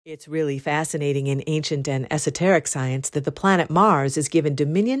It's really fascinating in ancient and esoteric science that the planet Mars is given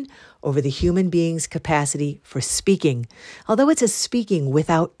dominion over the human being's capacity for speaking, although it's a speaking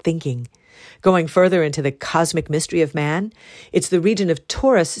without thinking. Going further into the cosmic mystery of man, it's the region of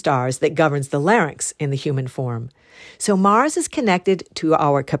Taurus stars that governs the larynx in the human form. So Mars is connected to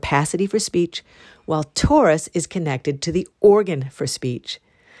our capacity for speech, while Taurus is connected to the organ for speech.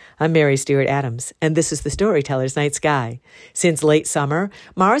 I'm Mary Stewart Adams, and this is the Storyteller's Night Sky. Since late summer,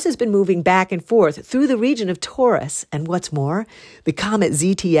 Mars has been moving back and forth through the region of Taurus, and what's more, the comet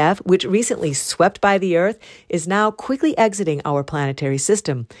ZTF, which recently swept by the Earth, is now quickly exiting our planetary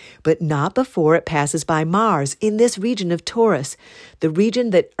system, but not before it passes by Mars in this region of Taurus, the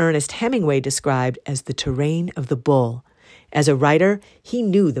region that Ernest Hemingway described as the terrain of the bull. As a writer, he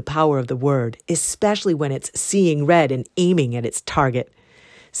knew the power of the word, especially when it's seeing red and aiming at its target.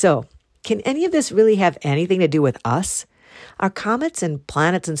 So, can any of this really have anything to do with us? Are comets and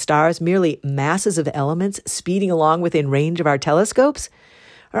planets and stars merely masses of elements speeding along within range of our telescopes?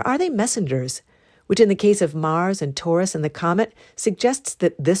 Or are they messengers, which in the case of Mars and Taurus and the comet suggests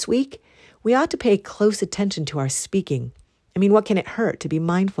that this week we ought to pay close attention to our speaking? I mean, what can it hurt to be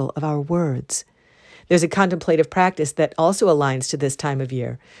mindful of our words? There's a contemplative practice that also aligns to this time of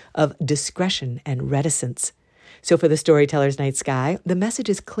year, of discretion and reticence. So for the Storyteller's Night Sky, the message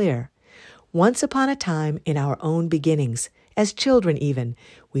is clear. Once upon a time in our own beginnings, as children even,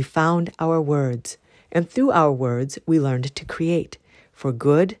 we found our words, and through our words we learned to create, for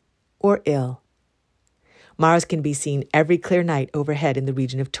good or ill. Mars can be seen every clear night overhead in the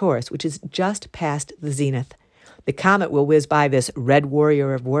region of Taurus, which is just past the zenith. The comet will whiz by this red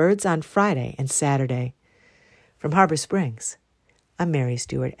warrior of words on Friday and Saturday. From Harbor Springs, I'm Mary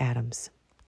Stewart Adams.